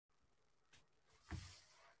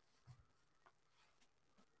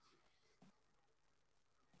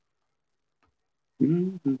So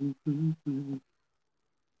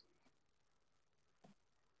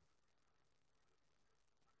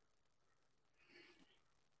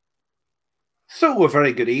a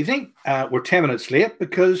very good evening. We're 10 minutes late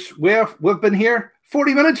because we've been here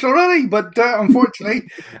 40 minutes already, but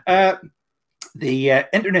unfortunately, the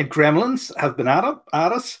internet gremlins have been at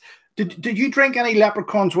us. Did you drink any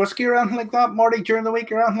Leprechaun's whiskey or anything like that, Marty, during the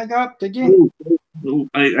week or anything like that? Did you? No,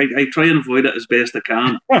 I try and avoid it as best I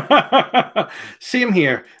can. Same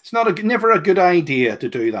here. It's never a good idea to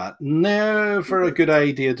do that. Never a good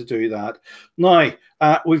idea to do that. Now,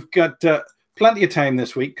 we've got plenty of time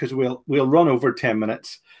this week because we'll run over 10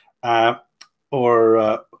 minutes,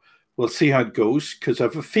 or we'll see how it goes. Because I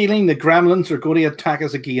have a feeling the gremlins are going to attack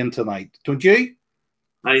us again tonight. Don't you?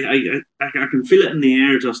 I can feel it in the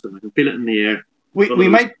air, Justin. I can feel it in the air. We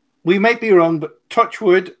might be wrong, but touch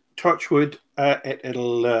wood.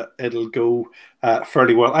 It'll go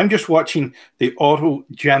fairly well. I'm just watching the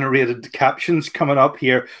auto-generated captions coming up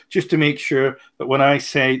here just to make sure that when I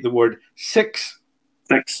say the word six,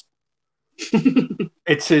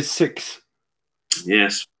 it says six.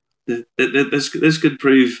 Yes, this could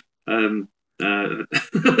prove detrimental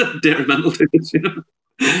to us. You know,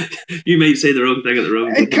 you might say the wrong thing at the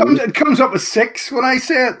wrong time. It comes up with six when I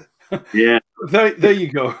say it. Yeah. There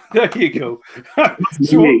you go. There you go.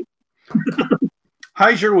 So,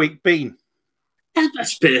 how's your week been?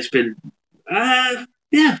 It's been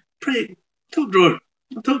yeah, pretty top drawer.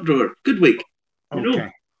 Good week. Okay. Know?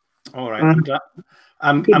 All right.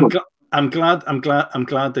 I'm glad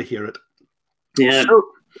to hear it. Yeah. So,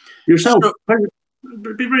 yourself.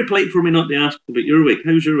 It'd be very polite for me not to ask about your week.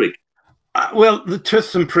 How's your week? Well, the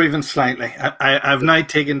tooth's improving slightly. I've now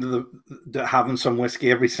taken to having some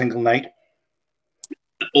whiskey every single night.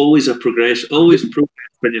 Always progress when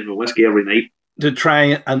you have a whiskey every night. To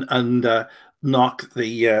try and knock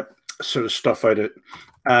the sort of stuff out of it.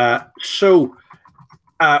 So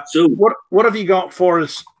what have you got for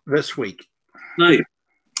us this week? Now,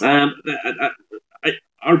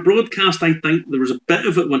 our broadcast, I think there was a bit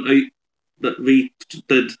of it went out that we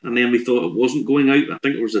did, and then we thought it wasn't going out. I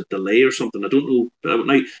think there was a delay or something. I don't know, but it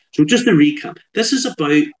went out. So just to recap, this is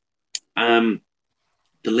about the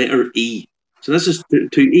letter E. So this is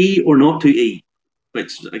to E or not to E.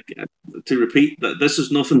 Which, to repeat, that this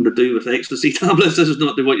is nothing to do with ecstasy tablets. This is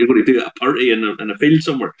not what you're going to do at a party in a field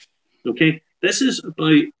somewhere. Okay, this is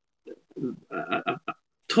about a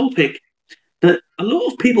topic that a lot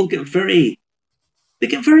of people get very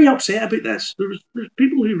upset about. This there's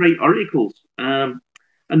people who write articles, and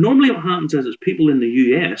normally what happens is people in the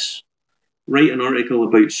US write an article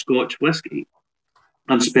about Scotch whisky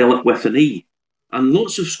and spell it with an E. And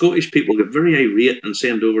lots of Scottish people get very irate and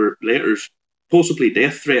send over letters, possibly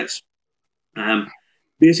death threats,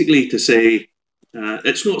 basically to say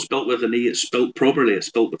it's not spelt with an E, it's spelt properly, it's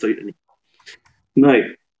spelt without an E. Now,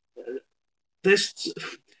 it's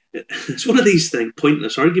one of these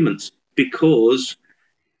pointless arguments, because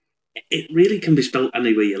it really can be spelt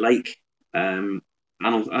any way you like. And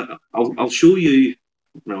I'll show you,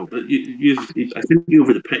 well, I think you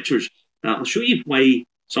over the pictures, I'll show you why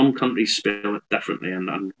some countries spell it differently and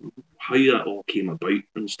how that all came about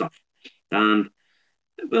and stuff. And,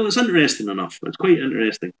 well, it's interesting enough. It's quite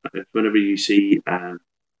interesting whenever you see how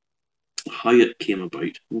it came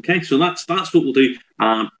about. Okay, so that's what we'll do.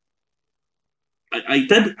 I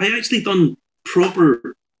actually done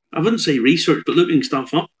proper, I wouldn't say research, but looking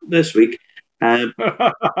stuff up this week. Because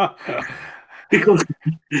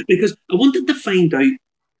I wanted to find out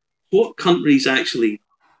what countries actually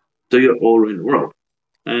do it all around the world.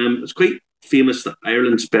 It's quite famous that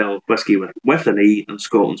Ireland spell whiskey with an E and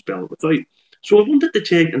Scotland spell it without. So I wanted to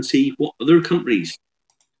check and see what other countries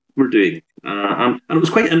were doing, and it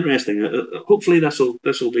was quite interesting. Hopefully this will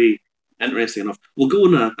be interesting enough. We'll go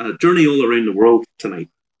on a journey all around the world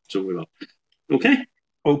tonight. So we will. Okay.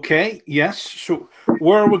 Okay. Yes. So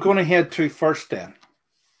where are we going to head to first then?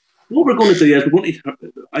 What we're going to do is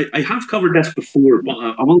I have covered this before, but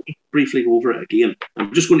I will briefly go over it again.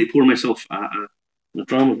 I'm just going to pour myself a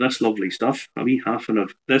dram of this lovely stuff, a wee halfing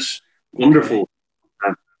of this wonderful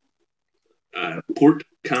port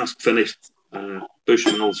cask finished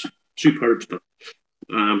Bushmills, superb stuff.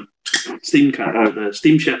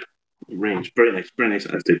 Steamship range, very nice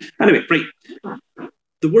as too. Anyway, right.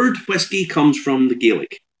 The word whiskey comes from the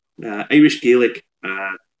Gaelic, Irish Gaelic,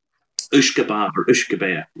 Ushkaba or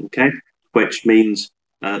Ushkabea, okay, which means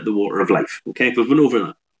the water of life. Okay, we've went over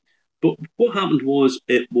that. But what happened was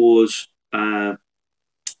it was kind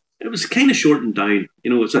of shortened down.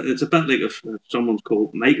 You know, it's a bit like if someone's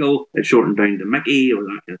called Michael, it's shortened down to Mickey or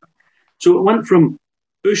that kind of thing. So it went from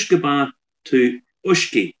Ushkaba to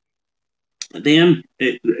Ushki. Then,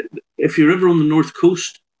 if you're ever on the north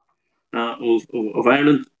coast of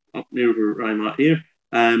Ireland, up near where I'm at here,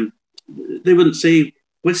 they wouldn't say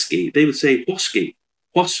whiskey; they would say whisky,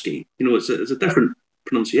 whisky. It's a different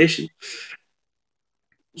pronunciation.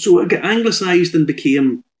 So it got anglicised and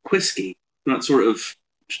became whisky. That sort of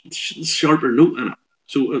sharper note in it.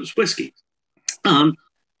 So it was whisky, and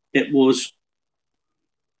it was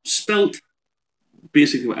spelt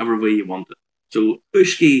basically whatever way you want it. So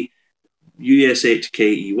whisky,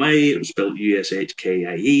 USHKEY, it was spelled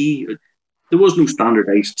USHKIE. There was no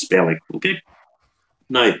standardised spelling. Okay,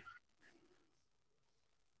 now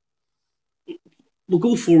we'll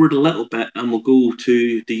go forward a little bit and we'll go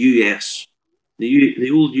to the US, the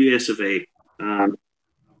old US of A.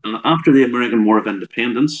 And after the American War of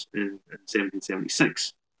Independence in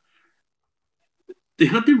 1776, they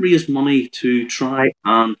had to raise money to try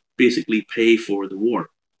and basically pay for the war.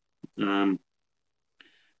 They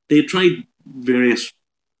had tried various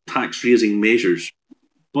tax raising measures,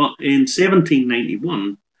 but in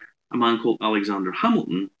 1791, a man called Alexander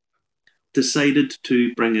Hamilton decided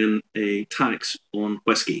to bring in a tax on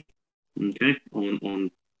whiskey, okay, on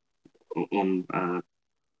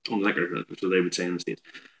liquor, so they would say in the States.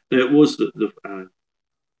 Now, it was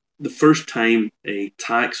the first time a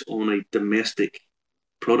tax on a domestic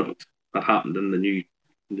product that happened in the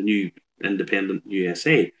new independent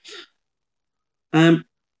USA.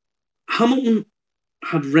 Hamilton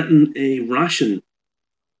had written a ration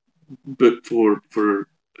book for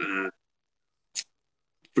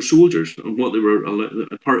soldiers and what they were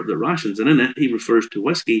a part of their rations, and in it he refers to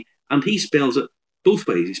whiskey, and he spells it both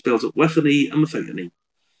ways. He spells it with an E and without an E.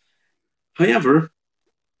 However,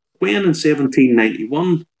 when in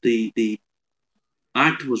 1791 the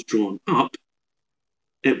act was drawn up,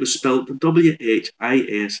 it was spelled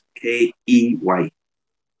WHISKEY.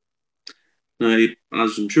 Now,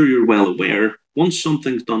 as I'm sure you're well aware, once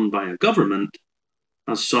something's done by a government,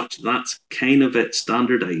 as such, that's kind of it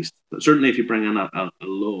standardised. But certainly, if you bring in a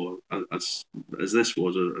law, as this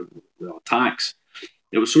was a tax,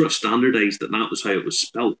 it was sort of standardised that was how it was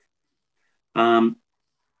spelt.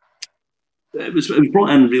 It was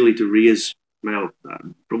brought in really to raise,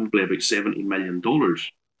 probably about $70 million.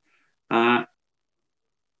 A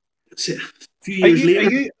few years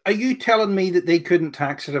later, are you telling me that they couldn't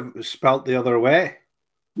tax it if it was spelt the other way?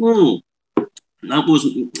 No, that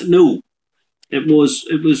wasn't. No, it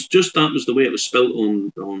was just that was the way it was spelt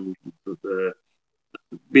on the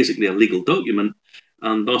basically a legal document,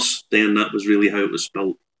 and thus then that was really how it was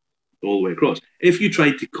spelt all the way across. If you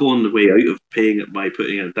tried to con the way out of paying it by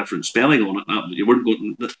putting a different spelling on it, you weren't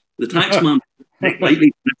going. The taxman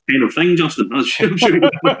likely this kind of thing, Justin. I'm sure.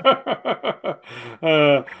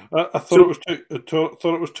 I thought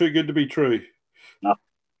it was too good to be true.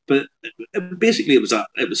 But basically, it was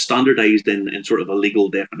standardised in sort of a legal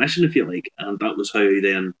definition, if you like, and that was how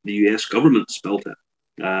then the US government spelt it.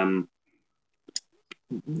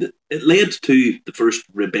 It led to the first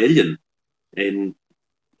rebellion in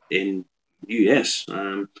US,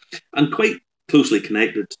 and quite closely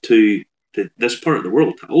connected to this part of the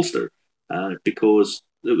world, to Ulster, because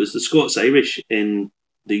it was the Scots-Irish in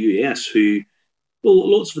the US who, well,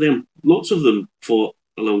 lots of them fought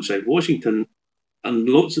alongside Washington. And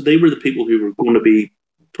they were the people who were going to be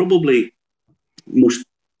probably most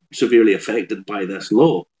severely affected by this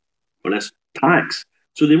law or this tax.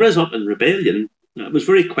 So they rose up in rebellion. It was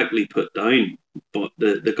very quickly put down, but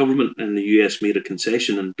the government in the US made a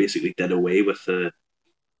concession and basically did away with the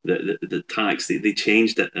tax. They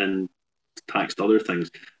changed it and taxed other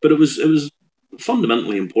things. But it was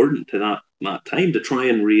fundamentally important to that time to try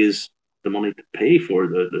and raise the money to pay for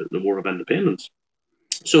the War of Independence.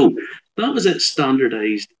 So that was it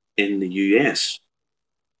standardised in the US.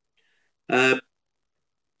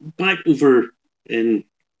 Back over in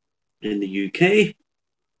the UK,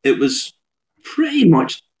 it was pretty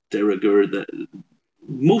much de rigueur that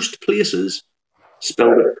most places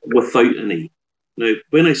spell it without an E. Now,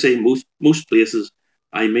 when I say most places,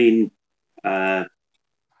 I mean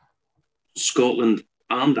Scotland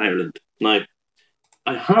and Ireland. Now,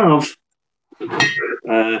 I have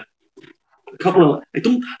a couple of. I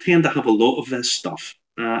don't tend to have a lot of this stuff.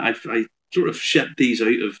 I sort of shipped these out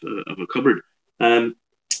of a cupboard.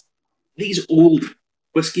 These old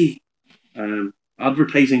whiskey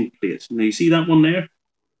advertising plates. Now you see that one there,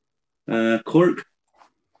 Cork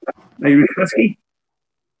Irish whiskey,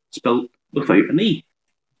 spelled without an E.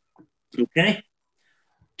 Okay,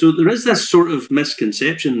 so there is this sort of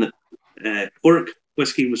misconception that Cork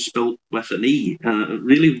whiskey was spelled with an E. It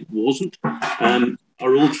really wasn't.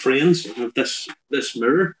 Our old friends have this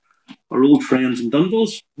mirror. Our old friends in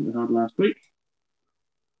Dundos we had last week.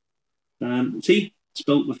 See,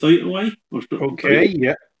 spelt without a Y or spelt Okay.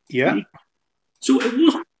 without. Yeah. So it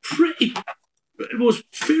was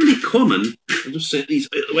fairly common. I'll just set these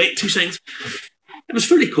out of the way, 2 seconds. It was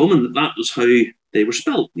fairly common that was how they were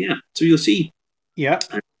spelt. Yeah. So you'll see. Yeah.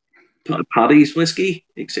 Paddy's whiskey,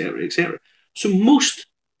 etc., etc. So most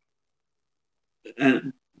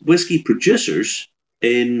whiskey producers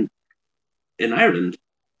in Ireland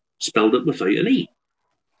spelled it without an E.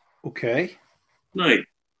 Okay. Now,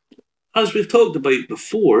 as we've talked about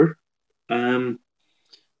before,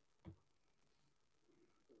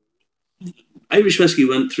 Irish whiskey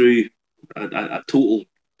went through a total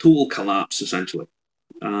collapse essentially.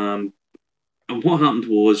 And what happened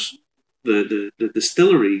was the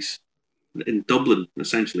distilleries in Dublin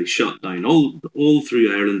essentially shut down. All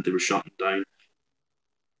through Ireland they were shutting down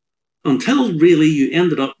until really you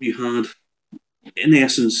had in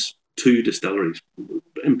essence 2 distilleries.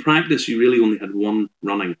 In practice, you really only had one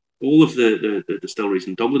running. All of the distilleries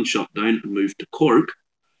in Dublin shut down and moved to Cork.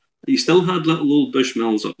 You still had little old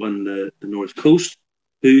bushmills up on the north coast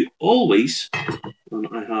who always, and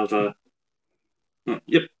I have a,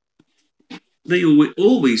 yep, they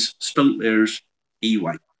always spelt theirs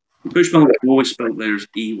EY. Bushmill always spelt theirs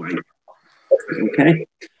EY. Okay?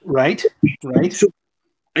 Right. So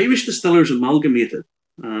Irish distillers amalgamated.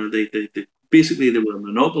 They basically they were a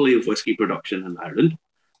monopoly of whiskey production in Ireland,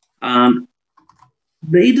 and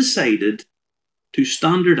they decided to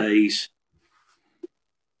standardise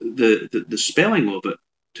the spelling of it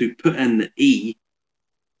to put in the E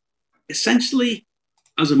essentially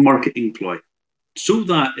as a marketing ploy, so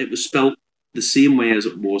that it was spelt the same way as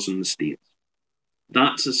it was in the States.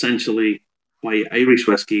 That's essentially why Irish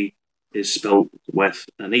whiskey is spelt with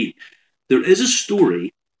an E. There is a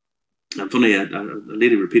story, and funny, a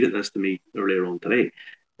lady repeated this to me earlier on today,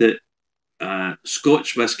 that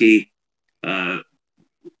Scotch whiskey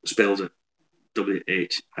spells it Whisky,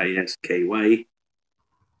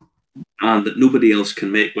 and that nobody else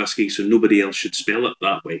can make whiskey, so nobody else should spell it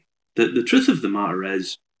that way. The truth of the matter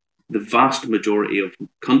is, the vast majority of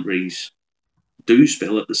countries do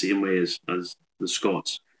spell it the same way as the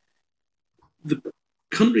Scots. The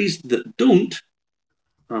countries that don't,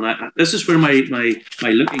 and this is where my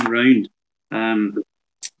looking around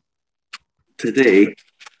today,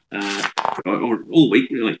 or all week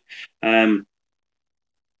really,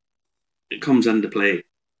 it comes into play.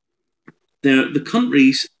 The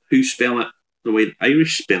countries who spell it the way the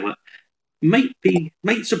Irish spell it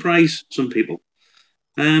might surprise some people.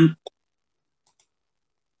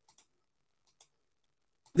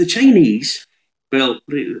 The Chinese, well,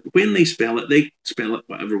 when they spell it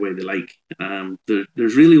whatever way they like.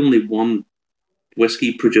 There's really only one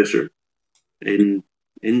whiskey producer in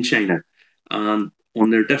China, and on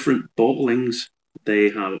their different bottlings, they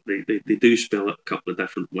do spell it a couple of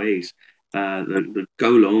different ways. The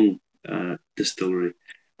Golong distillery,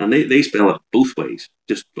 and they spell it both ways,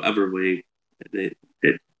 just whatever way it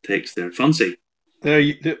takes their fancy. There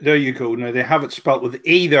you go. Now they have it spelt with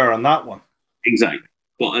E there on that one. Exactly.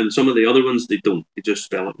 But in some of the other ones, they don't. They just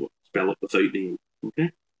spell it without the E.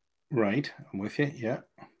 Okay. Right, I'm with you. Yeah.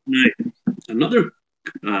 Now, another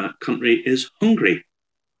country is Hungary,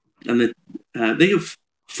 and they have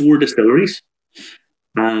 4 distilleries,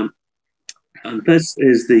 and this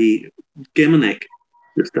is the Gemenek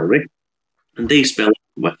distillery, and they spell it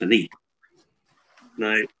with an E.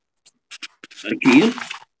 Now, again,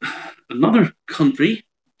 another country,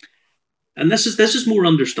 and this is more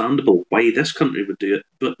understandable why this country would do it,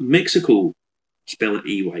 but Mexico spell it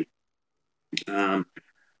EY.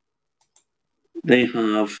 They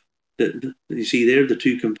have you see there the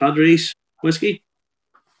 2 compadres whiskey.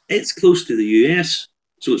 It's close to the US,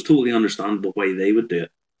 so it's totally understandable why they would do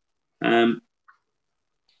it.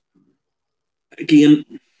 Again,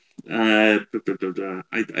 I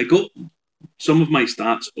got some of my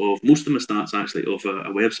stats most of my stats actually of a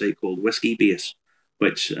website called Whisky Base,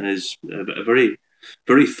 which is a very,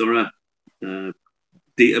 very thorough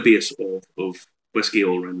database of whiskey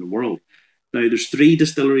all around the world. Now, there's 3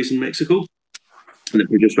 distilleries in Mexico, and they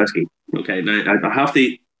produce whiskey. Okay, now I have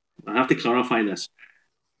to clarify this.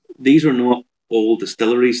 These are not all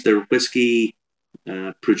distilleries; they're whiskey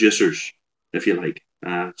producers, if you like.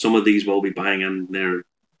 Some of these will be buying in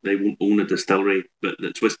they won't own a distillery, but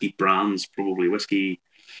it's whiskey brands, probably whiskey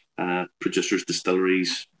producers,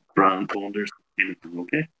 distilleries, brand bonders, anything.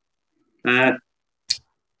 Okay.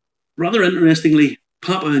 Rather interestingly,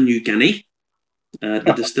 Papua New Guinea,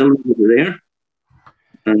 the distillery over there,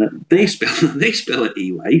 they spell it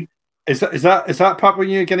EY. Is that Papua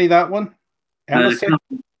New Guinea? That one?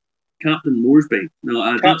 Captain Moresby.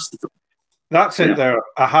 No, that's it there.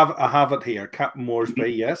 I have it here. Captain Moresby.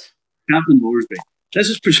 Yes. Captain Moresby. This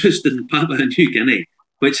is produced in Papua New Guinea,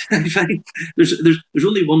 which I find there's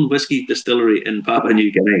only one whiskey distillery in Papua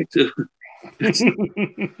New Guinea. So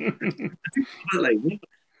like,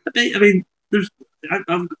 I mean,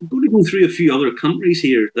 I'm going to go through a few other countries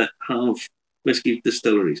here that have whiskey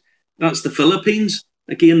distilleries. That's the Philippines.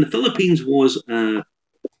 Again, the Philippines was an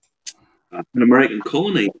American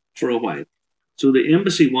colony for a while, so the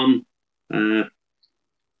embassy one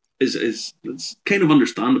is it's kind of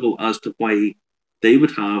understandable as to why they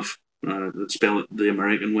would have spell it the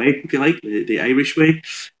American way, if you like, the Irish way.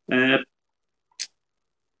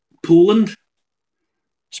 Poland,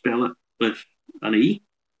 spell it with an E.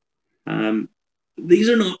 These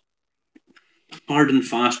are not hard and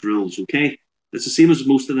fast rules, okay? It's the same as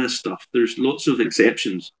most of this stuff. There's lots of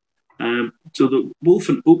exceptions. So the Wolf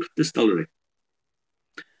and Oak Distillery,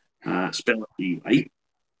 spell it E-I.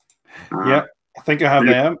 Yeah, I think I have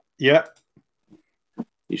them. Yeah.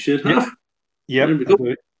 You should have. Yeah. There we go.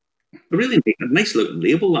 I really make a nice looking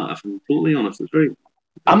label, that, if I'm totally honest. It's very...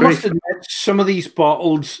 I must admit, some of these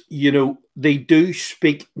bottles, you know, they do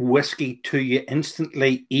speak whiskey to you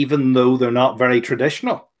instantly, even though they're not very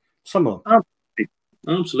traditional. Some of them.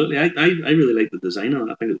 Absolutely. I really like the design of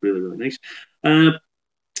it. I think it's really, really nice.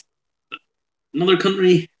 Another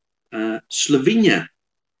country, Slovenia.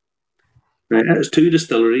 Right, it has 2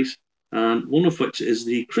 distilleries, and one of which is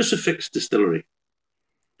the Crucifix Distillery.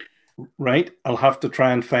 Right, I'll have to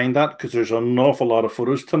try and find that because there's an awful lot of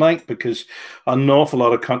photos tonight, because an awful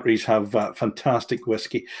lot of countries have fantastic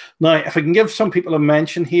whiskey. Now, if I can give some people a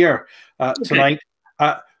mention here tonight,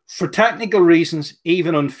 for technical reasons,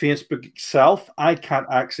 even on Facebook itself, I can't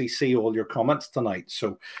actually see all your comments tonight.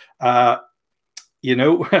 So, you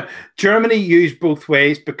know, Germany use both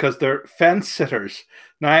ways because they're fence sitters.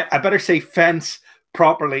 Now, I better say fence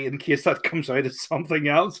properly in case that comes out as something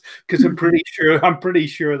else, because I'm pretty sure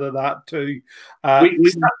that too. We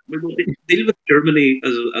will deal with Germany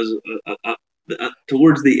as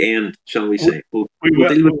towards the end, shall we say?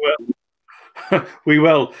 We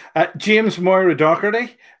will. James Moira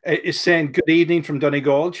Doherty is saying good evening from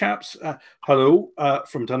Donegal, chaps. Hello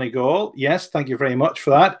from Donegal. Yes, thank you very much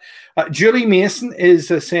for that. Julie Mason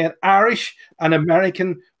is saying Irish and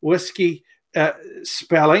American whiskey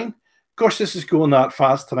spelling. Gosh, this is going that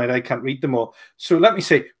fast tonight. I can't read them all. So let me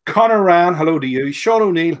say, Conor Ryan, hello to you. Sean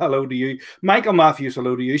O'Neill, hello to you. Michael Matthews,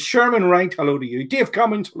 hello to you. Sherman Wright, hello to you. Dave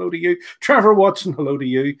Cummins, hello to you. Trevor Watson, hello to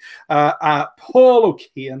you. Paul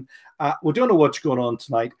O'Kane. We don't know what's going on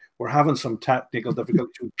tonight. We're having some technical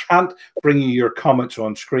difficulties. We can't bring you your comments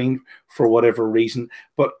on screen for whatever reason,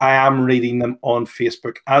 but I am reading them on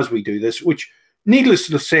Facebook as we do this, which, needless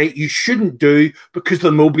to say, you shouldn't do, because the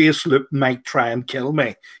Mobius loop might try and kill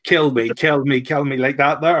me like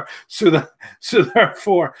that there. So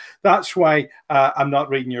therefore, that's why I'm not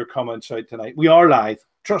reading your comments out tonight. We are live.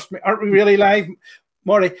 Trust me. Aren't we really live?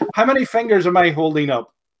 Maury, how many fingers am I holding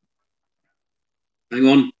up? Hang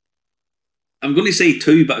on. I'm going to say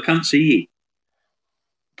 2, but I can't see you.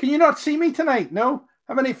 Can you not see me tonight? No?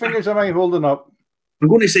 How many fingers am I holding up? I'm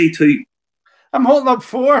going to say 2. I'm holding up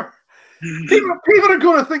 4. People are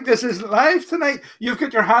going to think this isn't live tonight. You've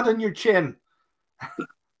got your hand on your chin.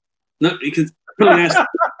 No, because no,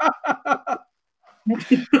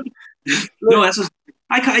 that's just,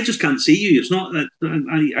 I just can't see you. It's not that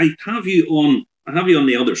I have you on. I have you on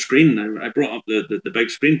the other screen. I brought up the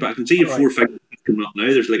big screen, but I can see your 4 fingers coming up now.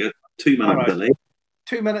 There's like a 2-minute delay.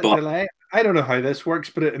 2-minute delay. I don't know how this works,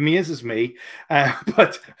 but it amazes me.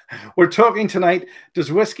 But we're talking tonight,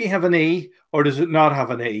 does whiskey have an E or does it not have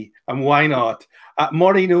an E? And why not?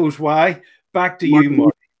 Marty knows why. Back to you,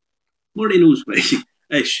 Marty. Marty knows why.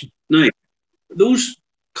 Ish. Now, those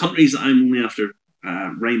countries that I'm only after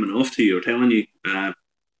rhyming off to you or telling you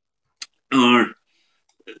are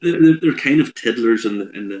they're kind of tiddlers in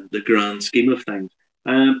the grand scheme of things.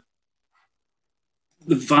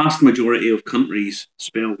 The vast majority of countries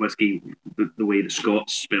spell whiskey the way the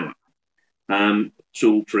Scots spell it.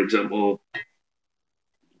 So, for example,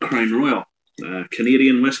 Crown Royal,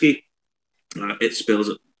 Canadian whiskey, it spells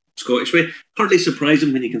it Scottish way. Hardly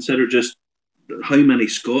surprising when you consider just how many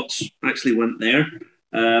Scots actually went there.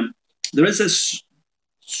 There is this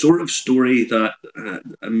sort of story that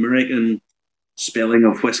American spelling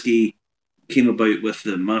of whiskey came about with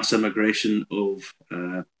the mass immigration of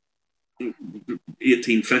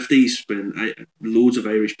 1850s, when loads of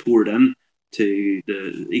Irish poured in to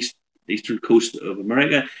the eastern coast of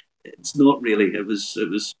America. It's not really. It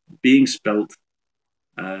was being spelt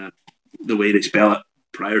the way they spell it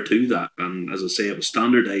prior to that, and as I say, it was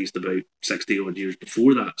standardised about 60 odd years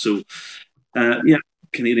before that. So,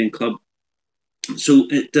 Canadian Club. So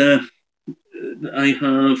I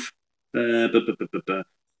have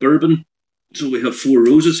bourbon. So we have Four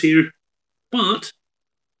Roses here. But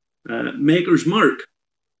Maker's Mark,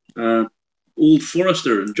 Old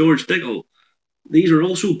Forester, and George Dickel, these are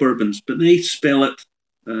also bourbons, but they spell it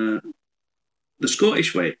the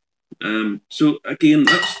Scottish way. So again,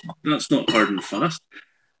 that's not hard and fast.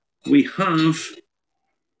 We have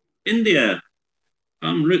India,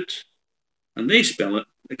 Amrut, and they spell it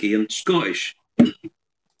again Scottish.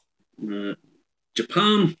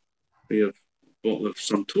 Japan, we have bottle of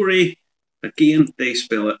Suntory, again they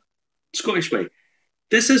spell it Scottish way.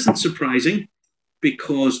 This isn't surprising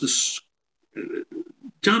because the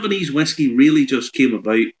Japanese whiskey really just came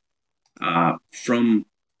about from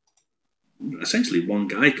essentially one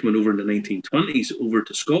guy coming over in the 1920s over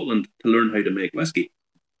to Scotland to learn how to make whiskey.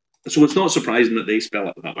 So it's not surprising that they spell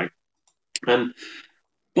it that way.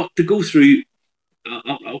 But to go through,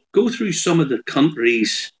 I'll go through some of the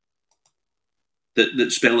countries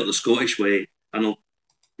that spell it the Scottish way, and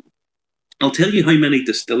I'll tell you how many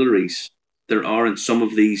distilleries there are in some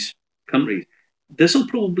of these countries. This will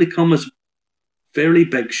probably come as a fairly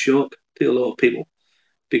big shock to a lot of people,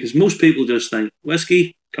 because most people just think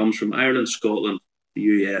whiskey comes from Ireland, Scotland, the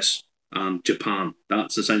US, and Japan.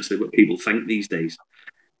 That's essentially what people think these days.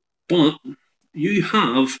 But you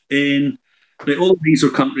have all of these are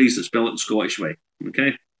countries that spell it the Scottish way.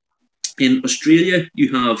 Okay, in Australia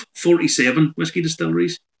you have 47 whiskey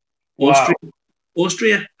distilleries. Wow.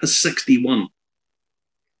 Austria has 61.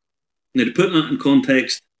 Now, to put that in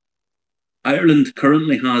context, Ireland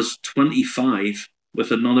currently has 25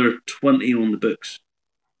 with another 20 on the books.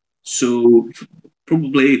 So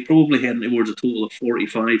probably heading towards a total of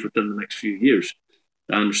 45 within the next few years.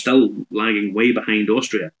 And they're still lagging way behind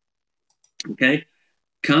Austria. Okay.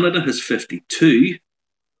 Canada has 52.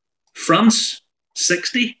 France,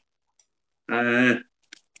 60.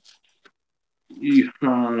 You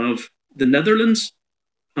have the Netherlands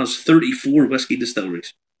has 34 whiskey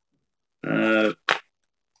distilleries. Rwanda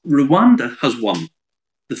has one,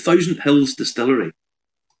 the Thousand Hills Distillery,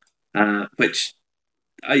 which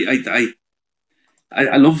I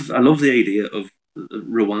love. I love the idea of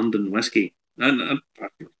Rwandan whiskey, and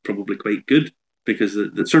probably quite good because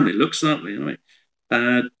it certainly looks that way. Anyway,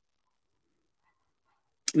 let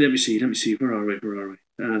me see. Where are we?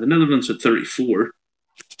 The Netherlands had 34.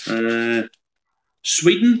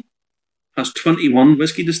 Sweden has 21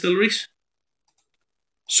 whiskey distilleries.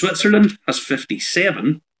 Switzerland has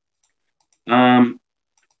 57. But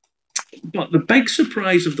the big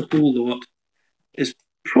surprise of the whole lot is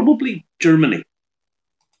probably Germany.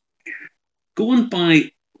 Going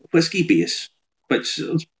by Whiskey Base, which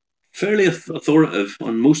is fairly authoritative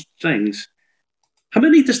on most things, how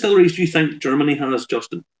many distilleries do you think Germany has,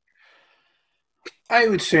 Justin? I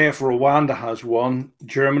would say if Rwanda has one,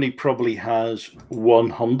 Germany probably has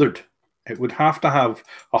 100. It would have to have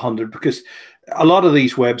 100 because a lot of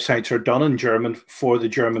these websites are done in German for the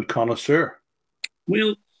German connoisseur.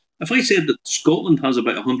 Well, if I said that Scotland has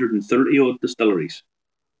about 130 odd distilleries,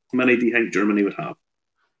 how many do you think Germany would have?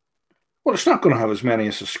 Well, it's not going to have as many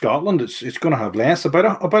as Scotland. It's going to have less,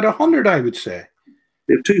 about 100, I would say.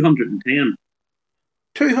 They have 210.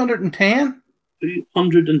 210?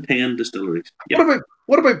 210 distilleries. Yep.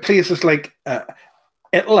 What about places like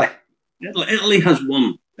Italy? Italy has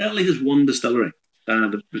one. Italy has one distillery.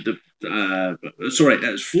 Sorry,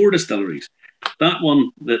 it's 4 distilleries. That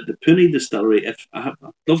one, the Puni distillery, I'd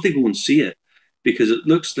love to go and see it because it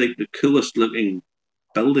looks like the coolest looking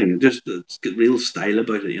building. It's got real style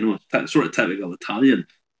about it, you know. It's sort of typical Italian.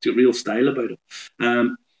 It's got real style about it.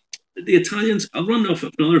 The Italians, I'll run off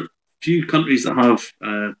another few countries that have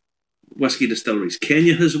whiskey distilleries.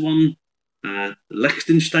 Kenya has one.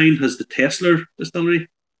 Liechtenstein has the Tesla distillery.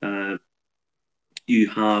 You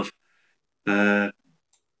have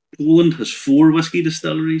Poland has 4 whiskey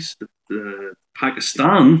distilleries.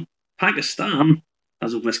 Pakistan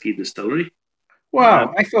has a whiskey distillery.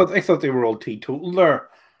 Wow, I thought they were all teetotal there.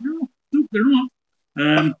 No, they're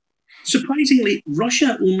not. Surprisingly,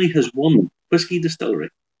 Russia only has 1 whiskey distillery.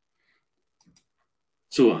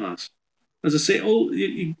 So it has. As I say,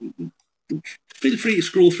 you feel free to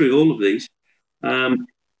scroll through all of these.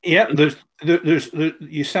 Yeah, there's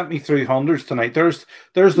you sent me through hundreds tonight. There's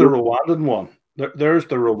the Rwandan one. There's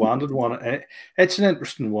the Rwandan one. It's an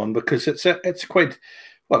interesting one because it's quite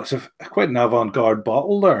quite an avant-garde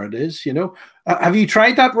bottle. There it is. You know, have you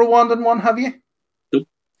tried that Rwandan one? Have you? Nope.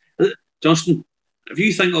 Justin, if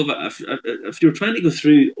you think of it, if you're trying to go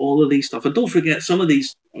through all of these stuff, and don't forget, some of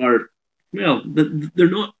these are they're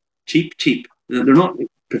not cheap. They're not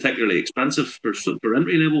particularly expensive for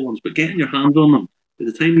entry level ones, but getting your hands on them, by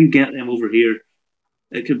the time you get them over here,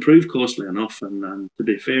 it can prove costly enough. And to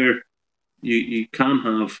be fair, you can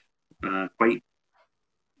have quite.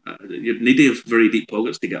 You need to have very deep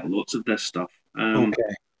pockets to get lots of this stuff.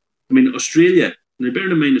 Okay. I mean, Australia. Now,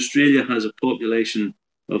 bearing in mind, Australia has a population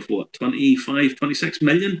of what 25, 26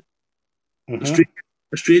 million. Mm-hmm.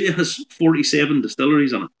 Australia has 47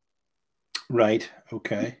 distilleries on it. Right.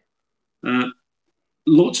 Okay.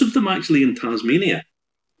 Lots of them actually in Tasmania.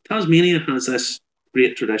 Tasmania has this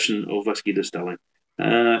great tradition of whiskey distilling.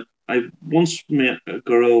 I once met a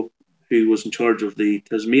girl who was in charge of the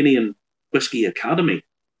Tasmanian Whisky Academy,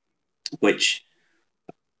 which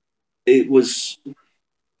it was.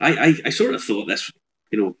 I sort of thought this,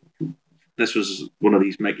 you know, this was one of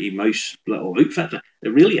these Mickey Mouse little outfits. It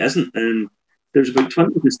really isn't. There's about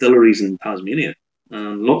 20 distilleries in Tasmania,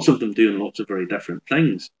 and lots of them doing lots of very different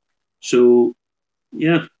things. So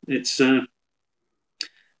yeah, it's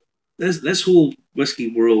this whole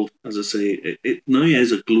whiskey world, as I say, it now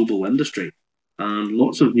is a global industry, and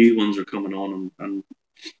lots of new ones are coming on. And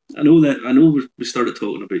I know we started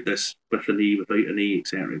talking about this with an E, without an E,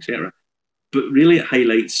 etc., etc. But really, it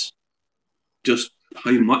highlights just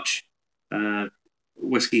how much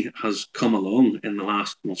whiskey has come along in the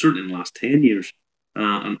last, well, certainly in the last 10 years.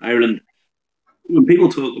 And Ireland, when people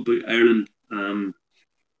talk about Ireland,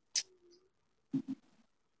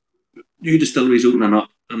 new distilleries opening up,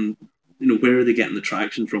 and where are they getting the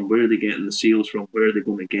traction from? Where are they getting the sales from? Where are they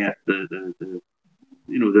going to get the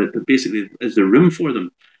basically, is there room for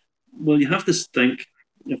them? Well, you have to think,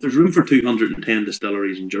 if there's room for 210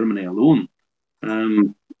 distilleries in Germany alone,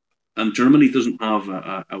 and Germany doesn't have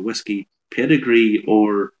a whiskey pedigree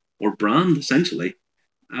or brand, essentially,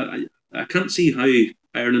 I can't see how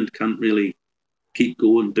Ireland can't really keep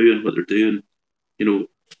going, doing what they're doing,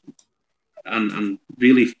 and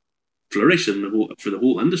really flourish for the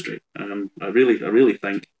whole industry. I really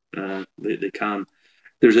think they can.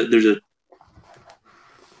 There's a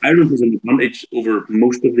Ireland has an advantage over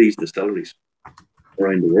most of these distilleries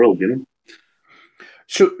around the world.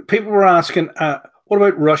 So people were asking, what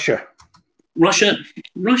about Russia? Russia.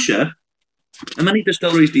 How many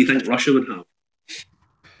distilleries do you think Russia would have?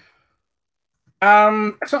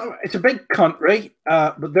 It's a big country,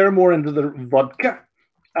 but they're more into the vodka.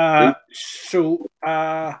 So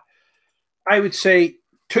I would say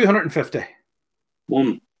 250.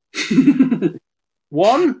 One.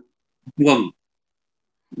 One? One.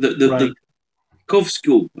 The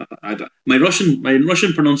Kovsko. My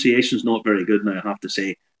Russian pronunciation is not very good now, I have to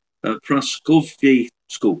say.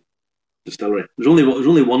 Praskovsko distillery. There's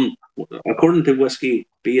only one, according to Whiskey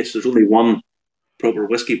Base. There's only one proper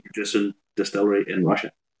whiskey producing distillery in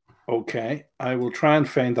Russia. Okay, I will try and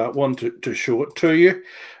find that one to show it to you.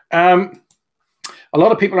 A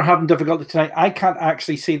lot of people are having difficulty tonight. I can't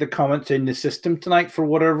actually see the comments in the system tonight for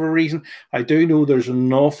whatever reason. I do know there's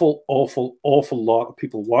an awful lot of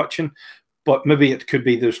people watching, but maybe it could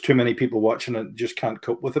be there's too many people watching and just can't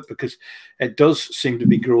cope with it, because it does seem to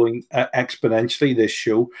be growing exponentially, this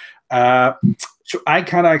show. So I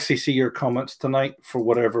can't actually see your comments tonight for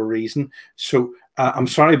whatever reason. So I'm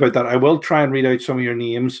sorry about that. I will try and read out some of your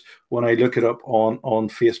names when I look it up on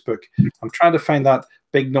Facebook. I'm trying to find that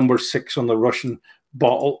big number 6 on the Russian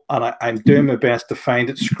bottle, and I'm doing my best to find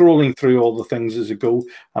it, scrolling through all the things as I go,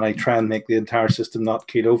 and I try and make the entire system not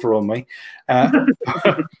keyed over on me.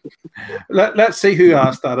 Let's see who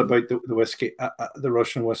asked that about the whiskey, the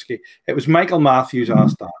Russian whiskey. It was Michael Matthews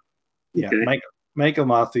asked that. Yeah, okay. Michael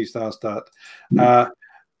Matthews asked that.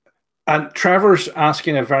 And Trevor's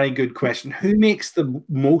asking a very good question. Who makes the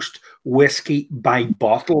most whiskey by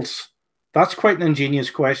bottles? That's quite an ingenious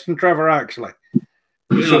question, Trevor, actually.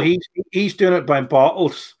 So he's doing it by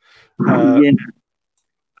bottles. Yeah.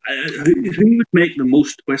 Who would make the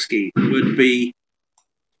most whiskey would be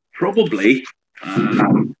probably,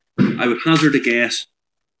 I would hazard a guess,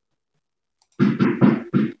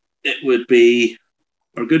 it would be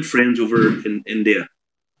our good friends over in India,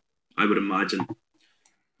 I would imagine.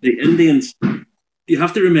 The Indians, you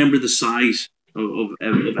have to remember the size of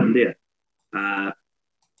India.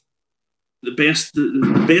 The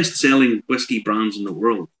best selling whiskey brands in the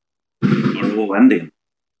world are all Indian.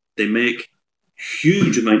 They make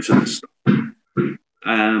huge amounts of this stuff.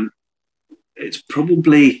 It's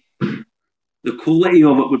probably, the quality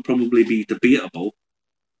of it would probably be debatable.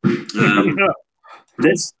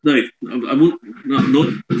 This now, I won't,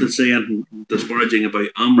 not to say I'm disparaging about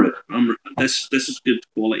Amrit. This is good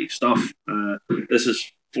quality stuff. This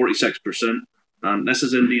is 46%, and this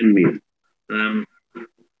is Indian made.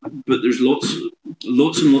 But there's lots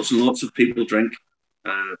and lots of people drink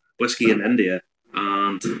whiskey in India,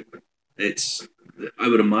 and I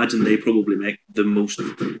would imagine they probably make the most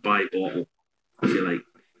by bottle, if you like.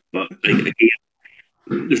 But again,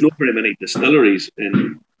 there's not very many distilleries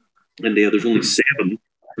in India. There's only 7,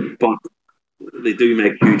 but they do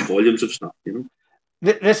make huge volumes of stuff.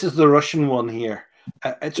 This is the Russian one here.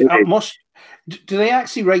 Do they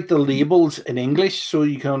actually write the labels in English so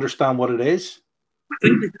you can understand what it is? I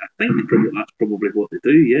think that's probably what they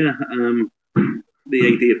do. Yeah. The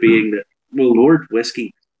idea being that, well, Lord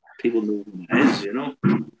Whisky, people know what it is.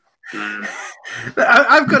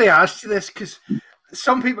 I've got to ask you this because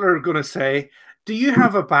some people are going to say, do you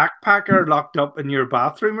have a backpacker locked up in your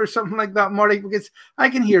bathroom or something like that, Marty? Because I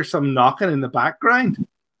can hear some knocking in the background.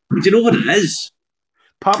 Do you know what it is?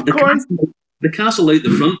 Popcorn? The castle out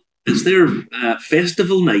the front, it's their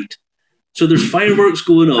festival night. So there's fireworks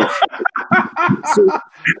going off.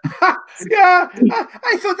 Yeah,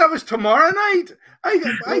 I thought that was tomorrow night. I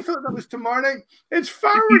thought that was tomorrow night. It's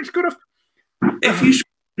fireworks going to...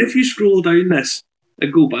 If you scroll down this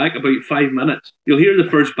and go back about 5 minutes, you'll hear the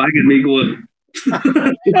first bang and me going...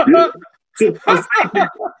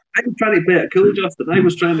 I'm trying to play it cool, Justin. I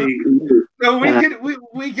was trying to... No,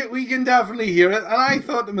 we can definitely hear it. And I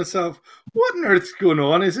thought to myself, what on earth's going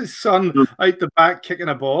on? Is his son out the back kicking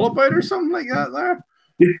a ball about or something like that there?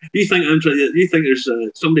 You think you think there's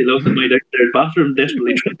somebody locked in my downstairs bathroom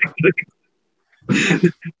desperately trying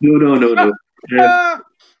to... No.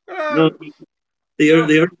 No. They're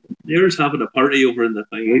having a party over in the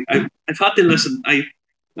thing. I've had to listen. I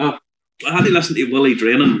had to listen to Willie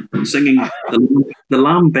Drennan singing the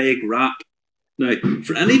Lambeg rap. Now,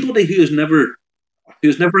 for anybody who has never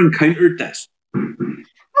encountered this,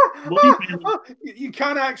 you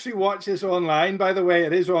can't actually watch this online. By the way,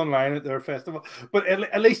 it is online at their festival. But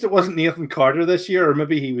at least it wasn't Nathan Carter this year, or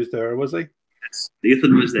maybe he was there, was he? Yes,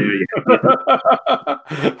 Nathan was there. Yeah.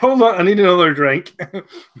 Hold on, I need another drink.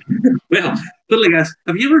 Well, totally guys,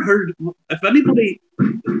 have you ever heard? If anybody,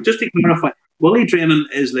 just to clarify, Willie Drennan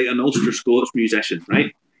is like an Ulster Scots musician,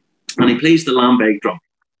 right? And he plays the Lambeg drum.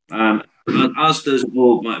 As does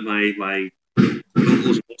my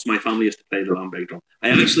uncles and my family used to play the Lambeg drum. I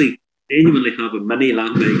actually genuinely have a mini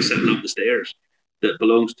Lambeg sitting up the stairs that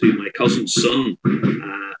belongs to my cousin's son.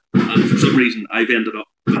 And for some reason, I've ended up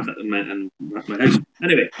with it in my house.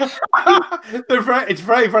 Anyway. It's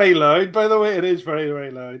very, very loud, by the way. It is very,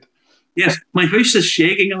 very loud. Yes, my house is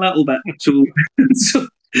shaking a little bit. So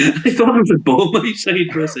I thought it was a bomb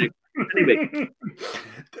outside for a second. Anyway.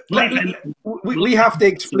 We have to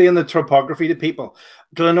explain the topography to people.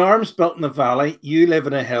 Glenarm's built in the valley. You live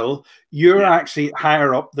in a hill. You're actually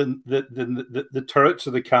higher up than the turrets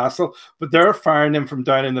of the castle, but they're firing them from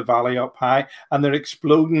down in the valley up high, and they're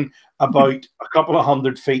exploding about a couple of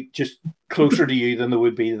 100 feet just closer to you than there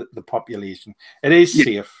would be the population. It is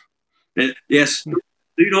safe. Yes.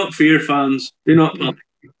 Do not fear, fans. Do not panic.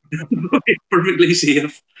 Perfectly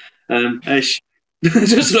safe. Just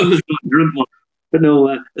as long as not drink one. But no,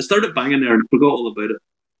 I started banging there and forgot all about it.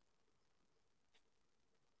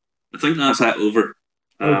 I think that's that over.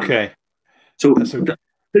 Okay. So do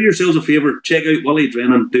yourselves a favour, check out Willie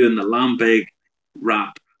Drennan doing the Lambeg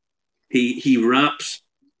rap. He raps,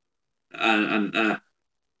 and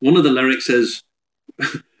one of the lyrics is,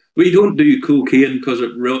 "We don't do cocaine because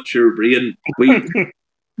it rots your brain.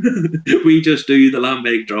 We just do the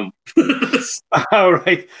Lambeg drum." All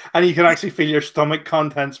right, and you can actually feel your stomach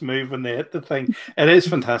contents move when they hit the thing. It is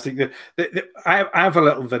fantastic. I have a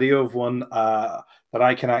little video of one that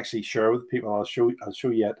I can actually share with people. I'll show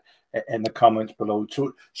you it in the comments below,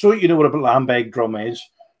 so you know what a Lambeg drum is.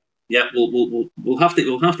 Yeah, we'll have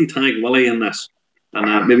to tag Willie in this,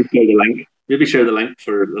 and maybe share the link. Maybe share the link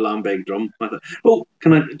for the Lambeg drum. Oh,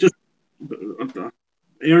 can I just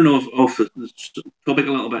airing off the topic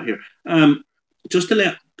a little bit here? Just to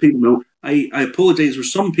let people know, I apologise. For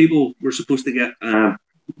some people, we're supposed to get the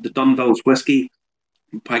Dunville's whiskey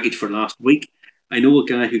package for last week. I know a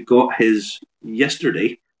guy who got his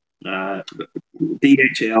yesterday.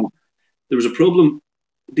 DHL. There was a problem.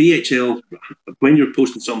 DHL, when you're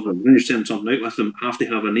posting something, when you're sending something out with them, have to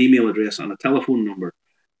have an email address and a telephone number.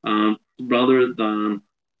 Rather than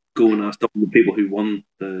go and ask the people who won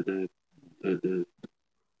the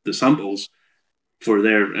samples for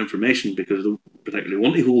their information, because they don't particularly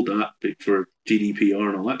want to hold that for GDPR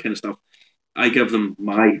and all that kind of stuff, I give them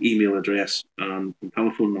my email address and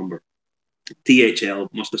telephone number. DHL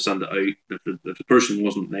must have sent it out. If the person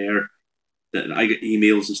wasn't there, that I get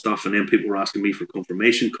emails and stuff, and then people were asking me for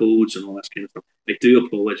confirmation codes and all that kind of stuff. I do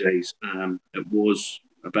apologise. It was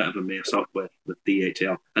a bit of a mess up with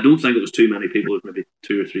DHL. I don't think it was too many people. It was maybe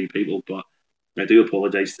 2 or 3 people, but I do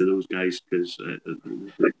apologise to those guys because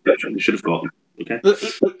they should have got them. Okay.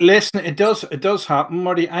 Listen, it does happen,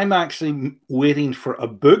 Marty. I'm actually waiting for a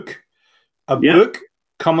book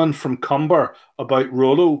coming from Cumber about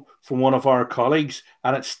Rolo from one of our colleagues,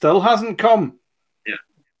 and it still hasn't come. Yeah,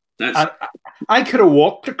 that's. And I could have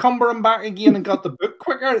walked to Cumber and back again and got the book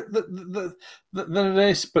quicker than it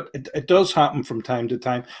is, but it does happen from time to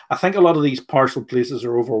time. I think a lot of these parcel places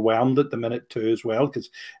are overwhelmed at the minute too, as well,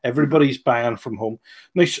 because everybody's buying from home.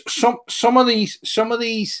 Now, some of these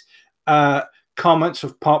comments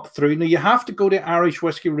have popped through. Now, you have to go to Irish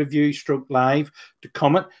Whiskey Review / live to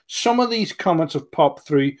comment. Some of these comments have popped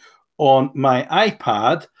through on my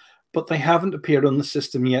iPad, but they haven't appeared on the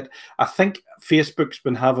system yet. I think Facebook's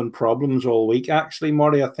been having problems all week, actually,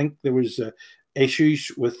 Marty. I think there was issues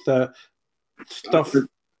with stuff.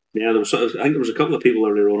 Yeah, I think there was a couple of people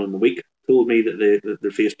earlier on in the week told me that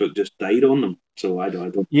their Facebook just died on them. So I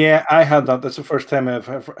don't. Yeah, I had that. That's the first time I've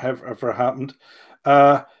ever happened.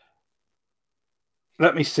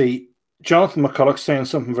 Let me see. Jonathan McCulloch saying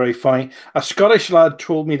something very funny. A Scottish lad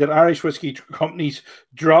told me that Irish whiskey companies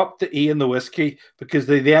drop the E in the whiskey because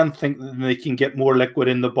they then think that they can get more liquid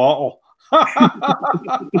in the bottle.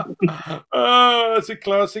 Oh, that's a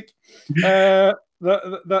classic. That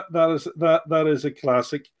is a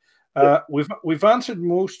classic. We've answered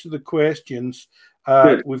most of the questions.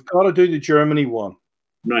 We've got to do the Germany one.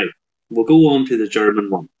 Right. We'll go on to the German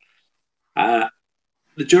one. The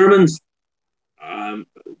Germans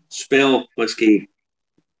spell whiskey.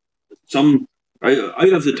 Some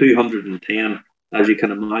out of the 210, as you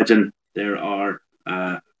can imagine, there are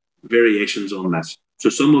variations on this. So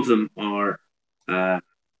some of them are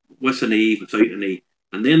with an E, without an E,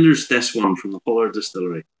 and then there's this one from the Pollard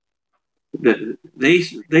Distillery.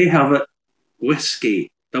 They have it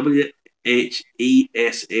Whisky, WHESS.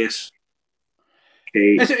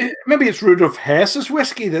 Maybe it's Rudolf Hess's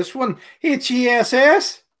whiskey. This one,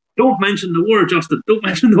 HESS. Don't mention the word, Justin. Don't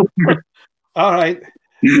mention the word. All right.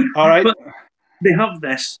 But they have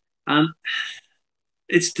this, and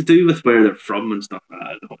it's to do with where they're from and stuff.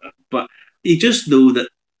 But you just know that,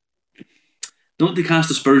 not to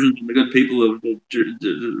cast aspersions on the good people of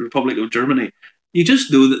the Republic of Germany, you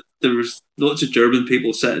just know that there was lots of German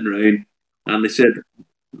people sitting around, and they said,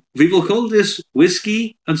 "We will call this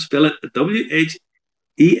whiskey and spell it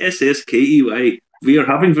WHESSKEY. We are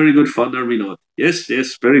having very good fun, are we not? Yes,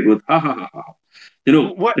 very good. Ha ha ha ha." You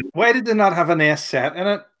know, why did they not have an S set in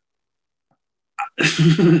it?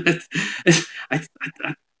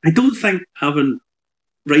 I don't think having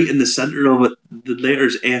right in the center of it the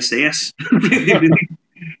letters SS really,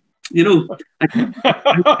 you know.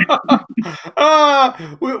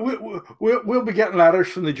 We'll be getting letters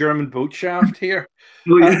from the German boat shaft here.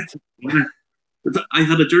 Oh, yeah. I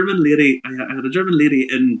had a German lady. I had a German lady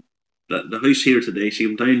in the house here today. She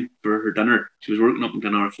came down for her dinner. She was working up in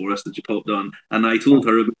Canara Forest, and she popped on, and I told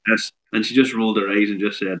her about this, and she just rolled her eyes and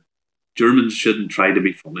just said, "Germans shouldn't try to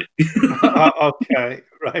be funny." Okay,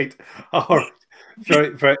 right. All right. Very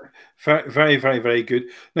good.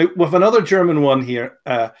 Now, with another German one here,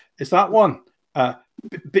 is that one Beaverbach?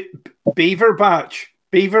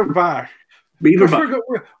 Beaverbach.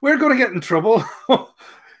 We're going to get in trouble. What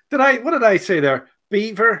did I say there?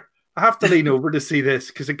 Beaver. I have to lean over to see this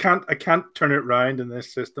because I can't turn it around in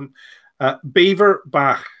this system.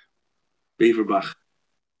 Beaverbach. Beaverbach.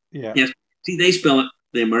 Yeah. Yes. See, they spell it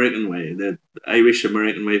the American way, the Irish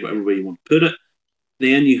American way, whatever way you want to put it.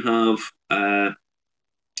 Then you have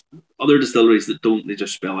other distilleries that don't; they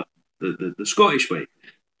just spell it the Scottish way.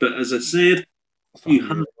 But as I said,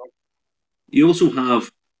 you also have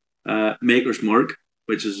Maker's Mark,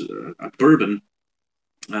 which is a bourbon,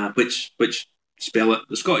 which spell it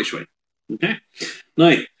the Scottish way. Okay.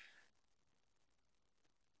 Now,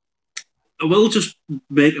 I will just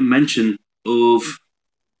make a mention of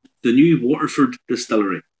the new Waterford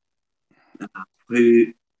distillery, who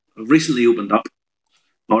have recently opened up,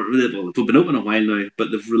 or they've been open a while now, but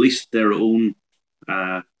they've released their own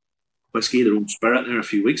whiskey, their own spirit there a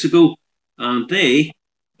few weeks ago, and they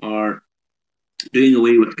are doing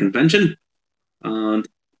away with convention, and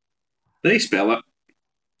they spell it.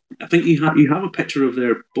 I think you have a picture of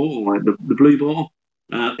their bottle, like the blue bottle.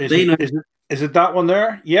 Is it that one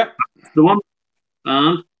there? Yep, the one.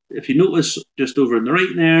 And if you notice, just over on the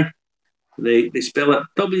right there, they spell it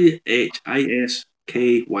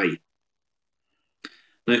WHISKY.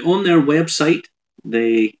 Now on their website,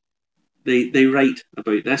 they write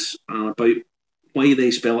about this and about why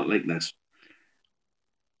they spell it like this.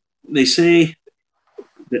 They say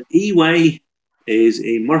that EY is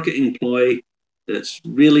a marketing ploy that's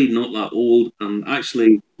really not that old, and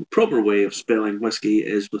actually the proper way of spelling whiskey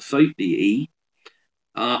is without the E.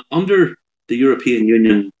 Under the European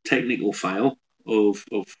Union technical file of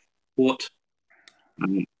what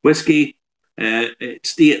whiskey, it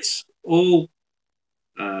states all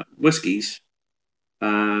whiskies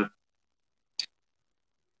has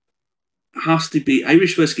to be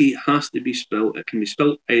Irish whiskey has to be spelt. It can be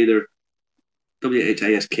spelt either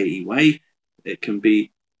Whiskey. It can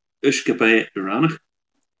be Ushkabe Uranach,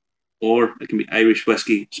 or it can be Irish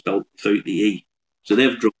whiskey spelt without the E. So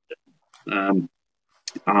they've dropped it.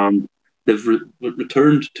 And they've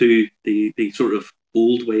returned to the sort of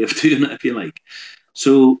old way of doing it, if you like.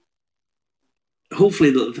 So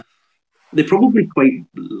hopefully they probably quite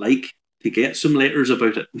like to get some letters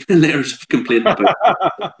about it, letters of complaint about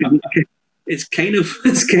it. It's kind of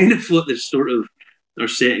what they sort of are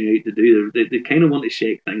setting out to do. They kind of want to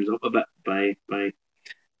shake things up a bit by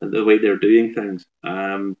the way they're doing things,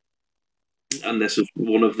 and this is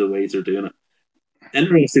one of the ways they're doing it.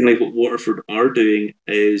 Interestingly, what Waterford are doing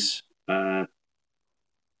is they're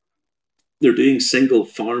doing single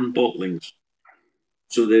farm bottlings.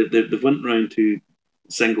 So they've went round to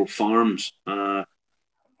single farms and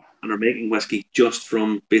are making whiskey just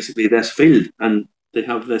from basically this field, and they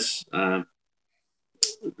have this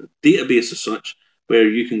database as such where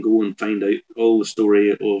you can go and find out all the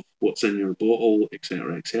story of what's in your bottle,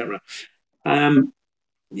 etc., etc.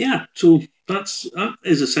 Yeah, so that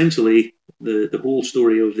is essentially the whole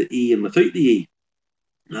story of the E and without the E,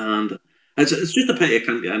 and it's just a pity I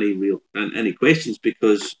can't get any questions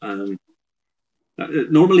because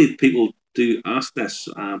normally people do ask this,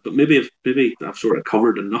 but maybe I've sort of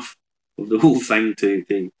covered enough of the whole thing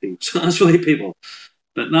to satisfy people.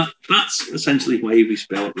 But that's essentially why we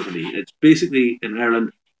spell it with an E. It's basically in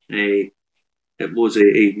Ireland it was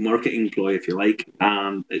a marketing ploy, if you like,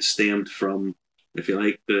 and it stemmed from, if you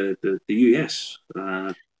like, the US,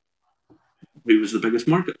 who was the biggest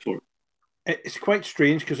market for it. It's quite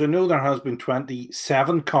strange because I know there has been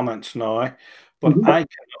 27 comments now, but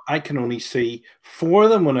I can only see 4 of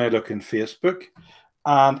them when I look in Facebook,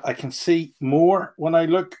 and I can see more when I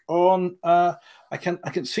look on. I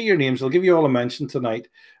can see your names. I'll give you all a mention tonight.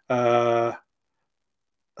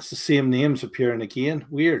 It's the same names appearing again.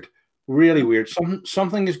 Weird, really weird.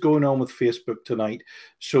 Something is going on with Facebook tonight.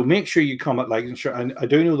 So make sure you comment, like, and share. I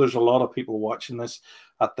do know there's a lot of people watching this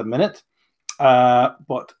at the minute,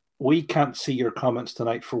 but we can't see your comments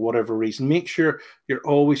tonight for whatever reason. Make sure you're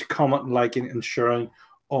always commenting, liking, and sharing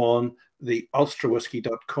on the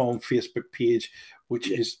ulstrawhiskey.com Facebook page,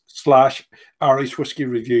 which is /Irish Whiskey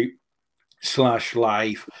Review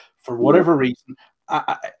 /live. For whatever reason,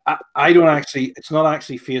 I don't actually, it's not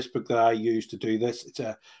actually Facebook that I use to do this. It's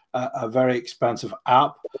a very expensive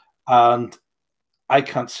app, and I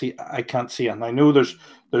can't see it. And I know there's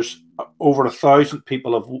over 1,000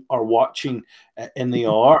 people are watching in the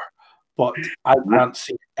hour, but I can't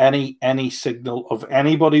see any signal of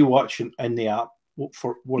anybody watching in the app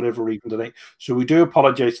for whatever reason tonight. So we do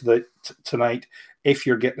apologize tonight if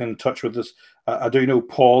you're getting in touch with us. I do know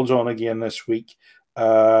Paul's on again this week.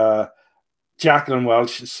 Jacqueline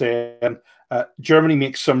Welsh is saying Germany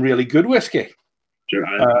makes some really good whiskey. Sure,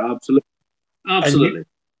 absolutely.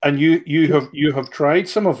 And you have tried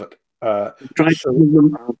some of it. Tried some of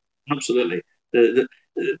them, absolutely.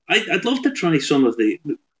 I'd love to try some of the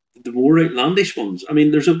more outlandish ones. I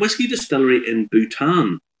mean, there's a whiskey distillery in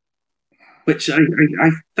Bhutan, which I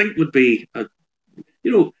think would be, I'm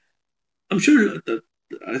sure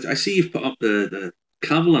I see you've put up the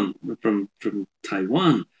Kavalan from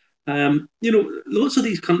Taiwan. Lots of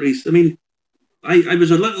these countries. I mean, I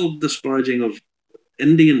was a little disparaging of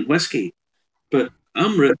Indian whiskey, but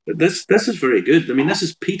this is very good. I mean, this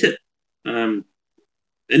is peated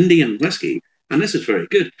Indian whiskey, and this is very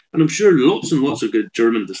good. And I'm sure lots and lots of good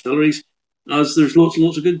German distilleries, as there's lots and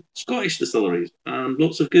lots of good Scottish distilleries and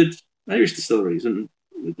lots of good Irish distilleries. And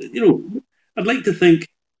I'd like to think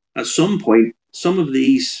at some point some of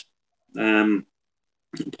these, likely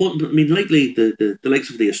the likes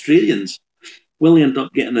of the Australians will end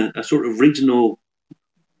up getting a sort of regional,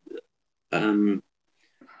 how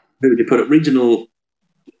would you put it, regional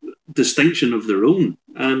distinction of their own.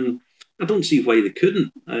 And I don't see why they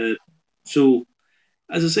couldn't. So,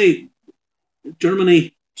 as I say,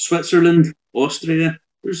 Germany, Switzerland, Austria,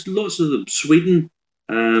 there's lots of them. Sweden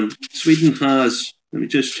has, let me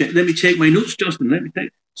check my notes, Justin.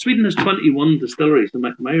 Sweden has 21 distilleries, the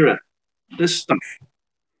McMyra. This stuff.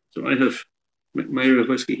 So I have McMyra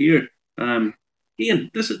whiskey here.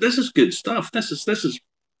 Ian, this is good stuff. This is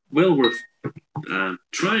well worth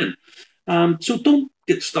trying. So don't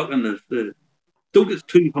get stuck in don't get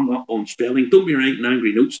too hung up on spelling. Don't be writing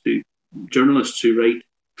angry notes to journalists who write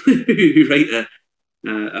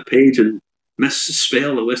a page and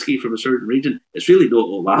misspell a whiskey from a certain region. It's really not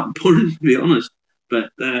all that important, to be honest.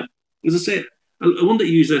 But as I say, I wanted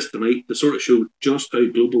to use this tonight to sort of show just how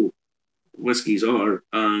global whiskies are,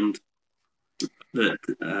 and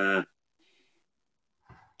that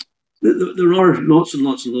there are lots and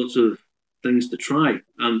lots and lots of things to try.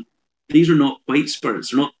 These are not white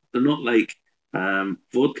spirits. They're not like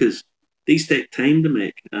vodkas. These take time to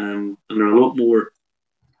make, and there are a lot more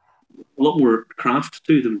craft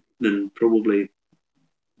to them than probably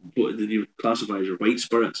what you classify as your white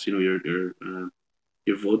spirits. You know,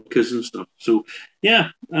 your vodkas and stuff. So yeah,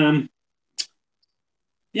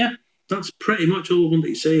 yeah, that's pretty much all I wanted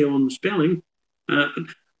to say on spelling.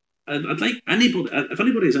 I'd like anybody, if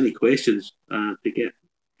anybody has any questions, to get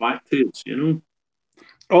back to us, you know.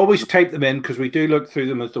 Always type them in, because we do look through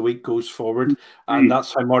them as the week goes forward, and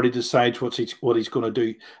that's how Marty decides what he's going to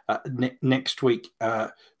do next week.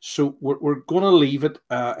 So we're going to leave it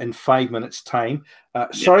in 5 minutes' time.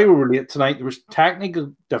 Sorry we were late tonight. There was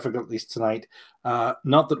technical difficulties tonight.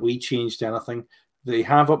 Not that we changed anything. They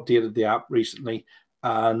have updated the app recently,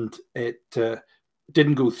 and it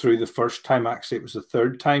didn't go through the first time. Actually, it was the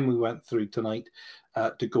third time we went through tonight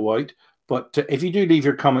to go out. But if you do leave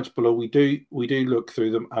your comments below, we do look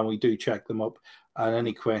through them, and we do check them up. And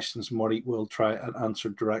any questions, Marty will try and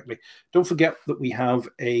answer directly. Don't forget that we have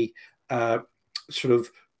a sort of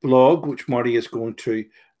blog which Marty is going to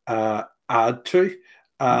add to.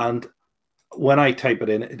 And when I type it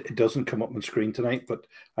in, it doesn't come up on screen tonight, but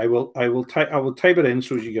I will type it in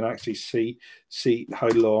so you can actually see how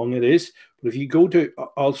long it is. But if you go to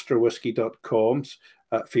ulsterwhiskey.com's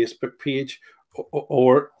Facebook page,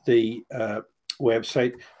 or the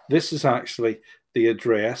website, this is actually the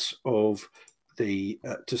address of the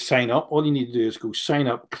to sign up. All you need to do is go sign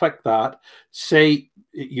up, click that, say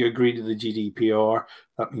you agree to the GDPR.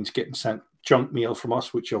 That means getting sent junk mail from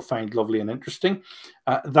us, which you'll find lovely and interesting.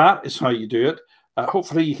 That is how you do it.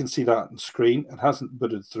 Hopefully you can see that on the screen. It hasn't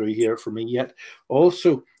booted through here for me yet.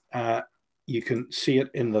 Also, you can see it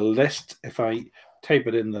in the list. If I type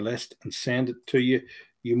it in the list and send it to you,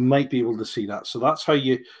 you might be able to see that. So that's how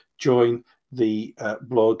you join the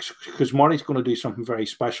blogs, because Marty's going to do something very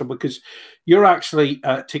special, because you're actually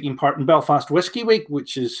taking part in Belfast Whisky Week,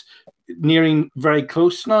 which is nearing very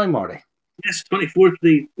close now, Marty. Yes, 24th,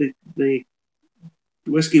 the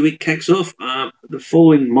Whisky Week kicks off the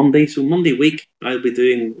following Monday. So Monday week, I'll be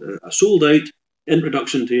doing a sold-out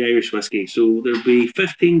introduction to Irish whiskey. So there'll be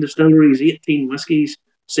 15 distilleries, 18 whiskies,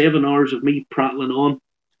 7 hours of me prattling on.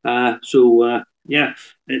 Yeah,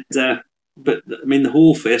 but I mean, the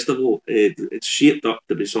whole festival, it's shaped up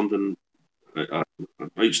to be something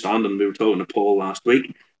outstanding. We were talking to Paul last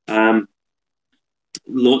week. Lots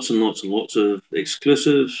and lots and lots of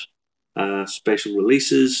exclusives, special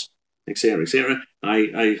releases, etc., etc.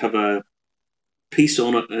 I have a piece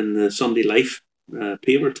on it in the Sunday Life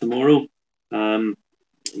paper tomorrow.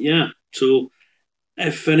 Yeah, so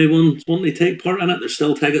if anyone's wanting to take part in it, there's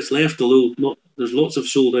still tickets left, although there's lots of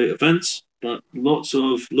sold out events, but lots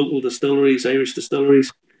of local distilleries, Irish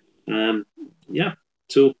distilleries. Yeah,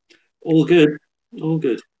 so all good, all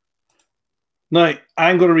good. Now,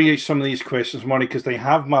 I'm going to read some of these questions, Marty, because they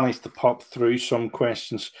have managed to pop through some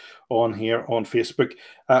questions on here on Facebook.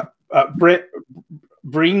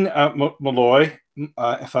 Breen Malloy,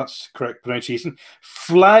 if that's correct pronunciation,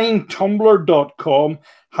 flyingtumbler.com.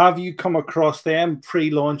 Have you come across them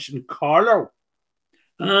pre-launch in Carlow?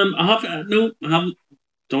 I have no, I haven't.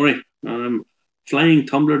 Sorry.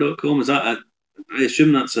 Flyingtumbler.com, is that I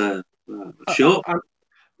assume that's a shop?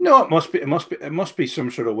 No, it must be some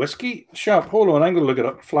sort of whiskey shop. Hold on, I'm going to look it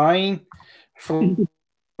up. Flying.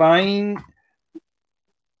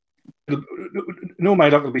 No, my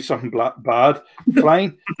luck will be something bad.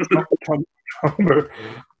 Flying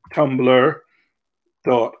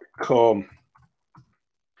tumbler.com.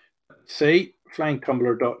 See,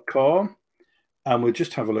 flyingtumbler.com, and we'll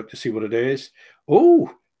just have a look to see what it is.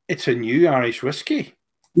 Oh, it's a new Irish whiskey.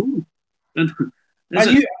 Ooh. And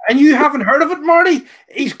you haven't heard of it, Marty?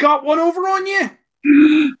 He's got one over on you.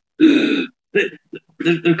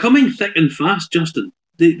 They're coming thick and fast, Justin.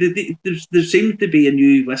 There seems to be a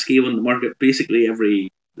new whiskey on the market basically every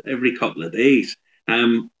couple of days.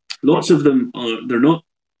 Lots of them they're not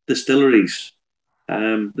distilleries.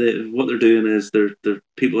 What they're doing is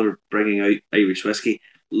people are bringing out Irish whiskey.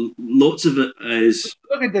 Lots of it is.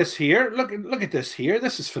 Look at this here. Look at this here.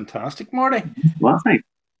 This is fantastic, Marty. Laughing.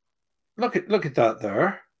 Look at that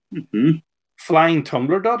there. Mm-hmm.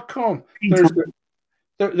 Flyingtumbler.com. There's their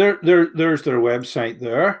website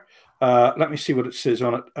there. Let me see what it says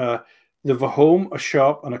on it. They've a home, a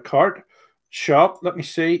shop, and a cart shop. Let me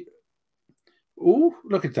see. Oh,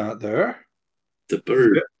 look at that there. The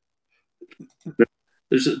bird.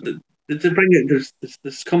 There's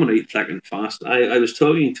coming out thick and fast. I was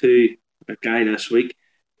talking to a guy this week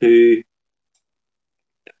who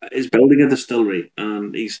is building a distillery,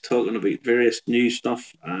 and he's talking about various new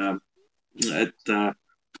stuff. At the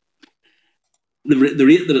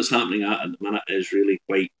rate that it's happening at the minute is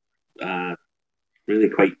uh, really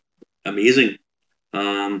quite amazing.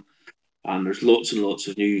 And there's lots and lots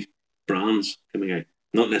of new brands coming out.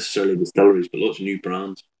 Not necessarily distilleries, but lots of new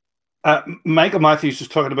brands. Michael Matthews was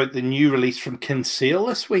talking about the new release from Kinsale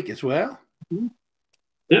this week as well.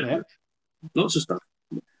 Yeah. Lots of stuff.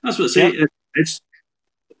 That's what I say. Yeah.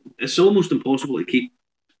 It's almost impossible to keep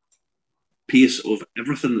pace of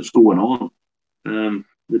everything that's going on.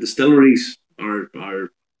 The distilleries are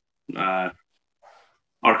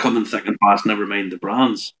coming thick and fast. Never mind the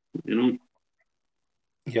brands.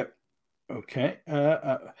 Yep. Okay.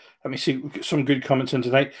 Let me see. We've got some good comments in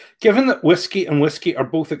tonight. Given that whiskey and whiskey are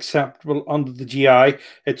both acceptable under the GI,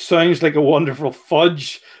 it sounds like a wonderful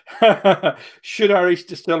fudge. Should Irish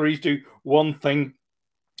distilleries do one thing,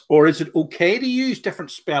 or is it okay to use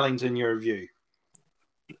different spellings in your view?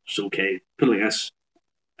 It's okay. Put it like this.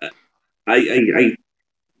 I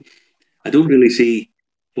don't really see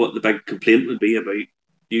what the big complaint would be about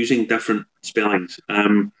using different spellings.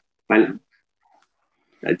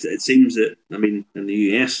 It seems that, I mean, in the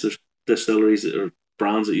US, there's distilleries that are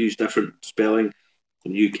brands that use different spelling.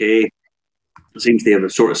 In the UK, it seems they have a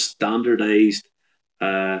sort of standardised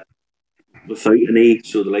without an E,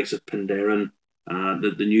 so the likes of Penderyn,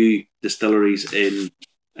 the new distilleries in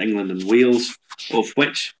England and Wales, of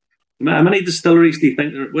which, how many distilleries do you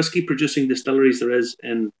think there are, whiskey producing distilleries there is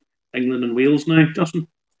in England and Wales now, Justin?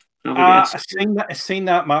 I've seen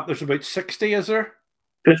that map. There's about 60, is there?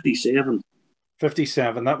 57.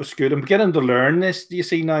 57. That was good. I'm beginning to learn this. Do you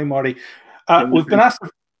see now, Marty? We've been asked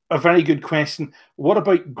a very good question. What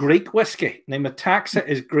about Greek whiskey? Now, Metaxa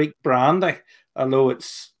is Greek brandy, although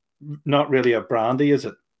it's not really a brandy, is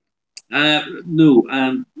it?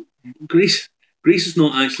 No. Greece is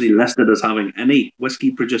not actually listed as having any whiskey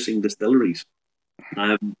producing distilleries.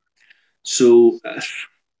 So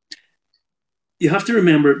you have to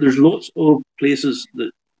remember there's lots of places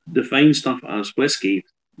that define stuff as whiskey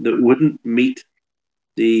that wouldn't meet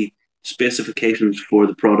the specifications for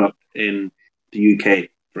the product in the UK,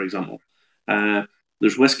 for example.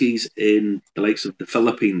 There's whiskies in the likes of the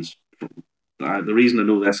Philippines. The reason I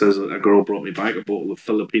know this is a girl brought me back a bottle of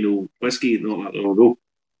Filipino whiskey not that long ago,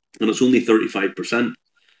 and it's only 35%,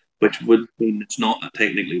 which would mean it's not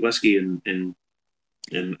technically whiskey in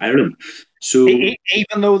Ireland. So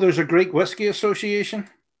even though there's a Greek Whiskey Association?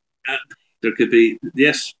 There could be,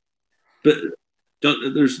 yes, but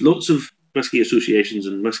there's lots of whiskey associations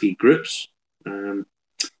and whiskey groups. I'll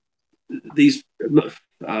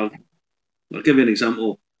give you an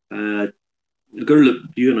example. A girl that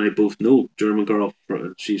you and I both know, German girl,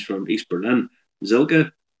 she's from East Berlin,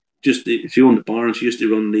 Zilke. She owned a bar and she used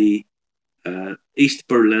to run the East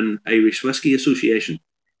Berlin Irish Whiskey Association,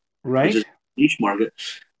 right? Which is a niche market.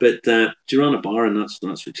 But she ran a bar and that's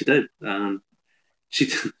what she did. And she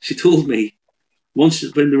told me once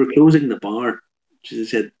when they were closing the bar, she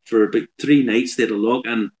said for about 3 nights they had a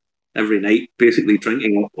lock-in every night, basically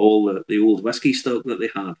drinking up all the old whiskey stock that they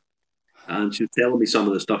had. And she was telling me some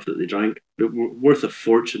of the stuff that they drank, but worth a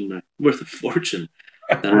fortune.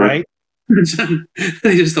 Right.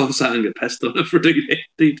 They just all sat and got pissed on it for 2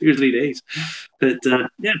 or 3 days. But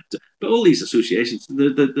but all these associations,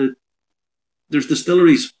 there's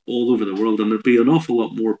distilleries all over the world, and there'll be an awful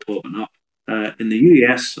lot more popping up. In the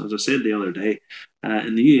US, as I said the other day,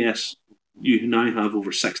 in the US, you now have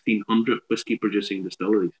over 1,600 whiskey producing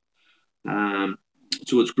distilleries. So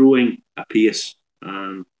it's growing apace,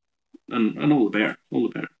 and all the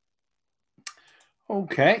better.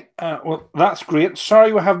 Okay, well, that's great.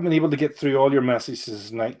 Sorry we haven't been able to get through all your messages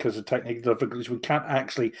tonight because of technical difficulties. We can't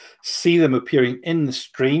actually see them appearing in the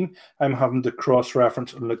stream. I'm having to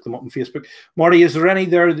cross-reference and look them up on Facebook. Marty, is there any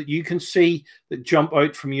there that you can see that jump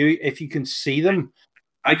out from you, if you can see them?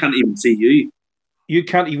 I can't even see you. You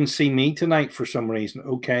can't even see me tonight for some reason.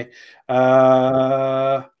 Okay.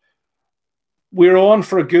 We're on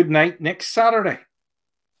for a good night next Saturday.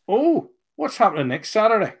 Oh, what's happening next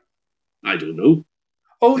Saturday? I don't know.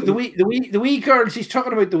 Oh, the wee girls. He's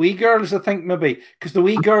talking about the wee girls, I think, maybe, because the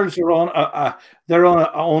wee girls are on. They're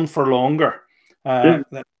on for longer.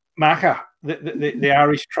 Macha, the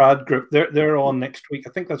Irish trad group. They're on next week.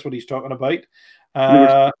 I think that's what he's talking about.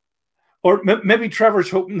 Or maybe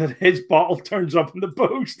Trevor's hoping that his bottle turns up in the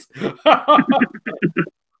post.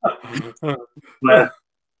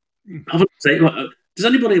 Does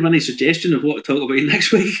anybody have any suggestion of what to talk about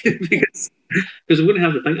next week? because I'm going to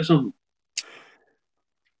have to think of something.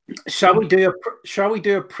 Shall we do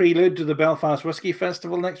a prelude to the Belfast Whisky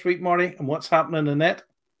Festival next week, Marty, and what's happening in it?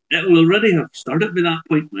 It'll already have started by that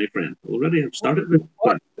point, my friend. Already have started by that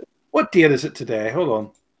point. What date is it today? Hold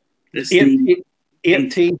on. It's the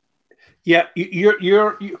 18th. Yeah,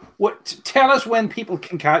 what? Tell us when people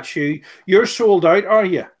can catch you. You're sold out, are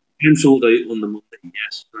you? I'm sold out on the Monday.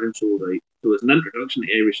 Yes, I'm sold out. So it's an introduction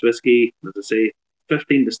to Irish whiskey. As I say,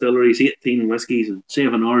 15 distilleries, 18 whiskies, and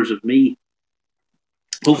 7 hours of me.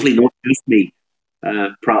 Hopefully not just me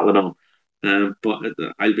prattling on, but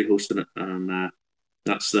I'll be hosting it, and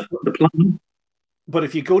that's the plan. But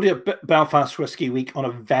if you go to Belfast Whisky Week on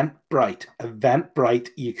Eventbrite,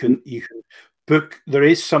 you can book. There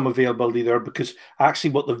is some availability there because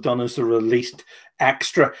actually what they've done is they released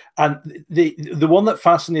extra. And the one that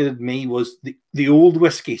fascinated me was the old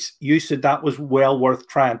whiskies. You said that was well worth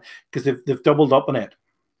trying because they've doubled up on it.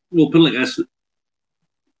 Well, put it like this.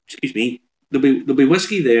 Excuse me. There'll be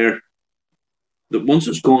whiskey there that once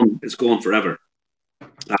it's gone forever.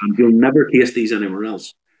 You'll never taste these anywhere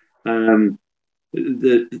else.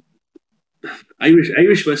 The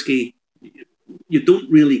Irish whiskey, you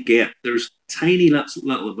don't really get. There's tiny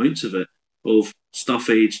little amounts of it, of stuff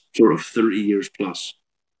aged sort of 30 years plus.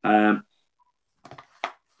 The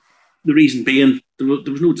reason being, there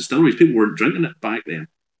was no distilleries. People weren't drinking it back then.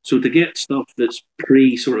 So to get stuff that's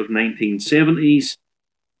pre sort of 1970s,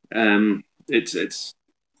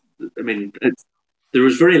 there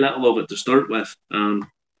was very little of it to start with.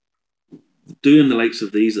 Doing the likes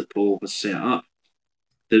of these that Paul has set up,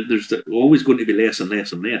 there's always going to be less and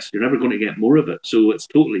less and less. You're never going to get more of it. So it's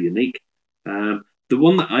totally unique. The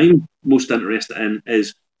one that I'm most interested in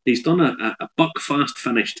is he's done a Buckfast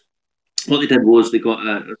finished. What they did was they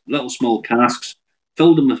got little small casks,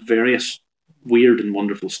 filled them with various weird and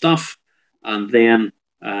wonderful stuff, and then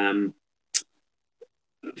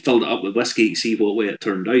filled it up with whiskey to see what way it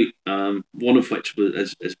turned out. One of which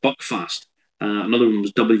is Buckfast. Another one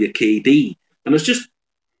was WKD, and it's just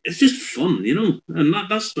fun, you know. And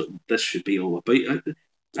that's what this should be all about.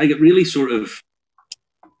 I get really sort of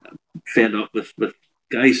fed up with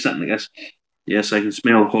guys sitting like this. Yes, I can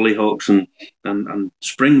smell hollyhocks and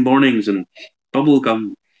spring mornings and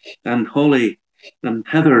bubblegum and holly and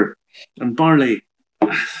heather and barley,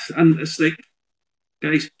 and it's like,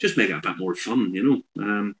 guys, just make it a bit more fun, you know.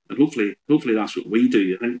 And hopefully that's what we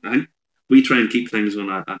do. I think we try and keep things on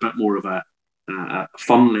a bit more of a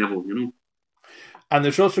fun level, you know. And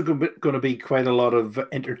there's also going to be quite a lot of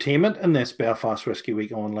entertainment in this Belfast Whisky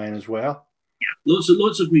Week online as well. Yeah,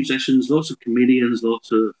 lots of musicians, lots of comedians,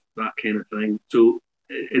 lots of that kind of thing. So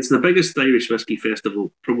it's the biggest Irish whiskey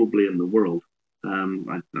festival probably in the world.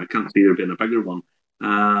 I can't see there being a bigger one.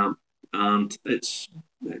 And this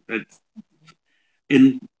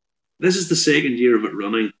is the second year of it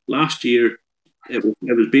running. Last year, it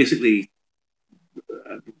was basically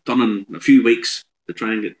done in a few weeks to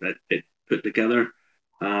try and get it put together.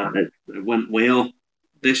 It went well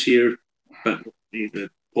this year, but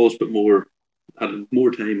Paul's had more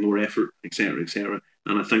time, more effort, etc., etc.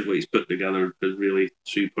 And I think what he's put together is really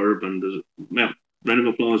superb. And round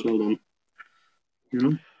of applause, well done. You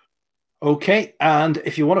know. Okay, and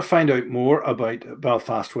if you want to find out more about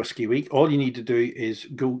Belfast Whisky Week, all you need to do is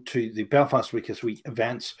go to the Belfast Whisky Week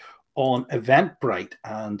events on Eventbrite,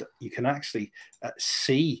 and you can actually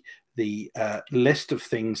see the list of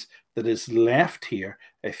things that is left here.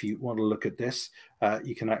 If you want to look at this,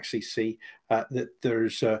 you can actually see that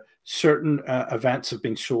there's certain events have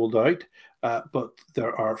been sold out, but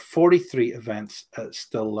there are 43 events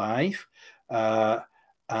still live.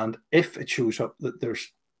 And if it shows up that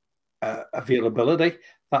there's availability,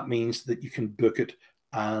 that means that you can book it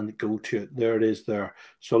and go to it. There it is there.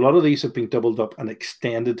 So a lot of these have been doubled up and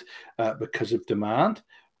extended because of demand,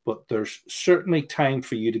 but there's certainly time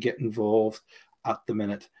for you to get involved at the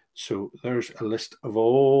minute. So there's a list of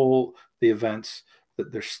all the events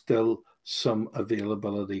that there's still some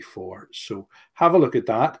availability for. So have a look at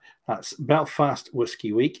that. That's Belfast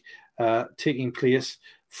Whisky Week taking place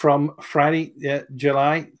from Friday,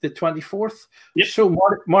 July the 24th. Yep. So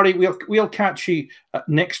Marty, we'll catch you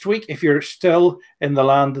next week if you're still in the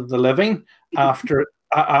land of the living after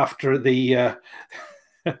the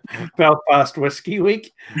Belfast Whisky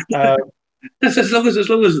Week. As long as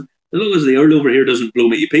the Earl over here doesn't blow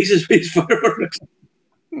me to pieces with his fireworks.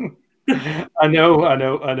 I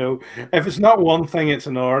know. If it's not one thing, it's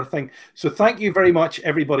another thing. So thank you very much,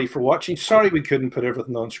 everybody, for watching. Sorry we couldn't put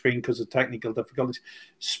everything on screen because of technical difficulties.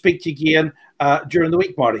 Speak to you again during the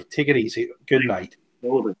week, Marty. Take it easy. Good night.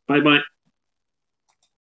 Bye-bye.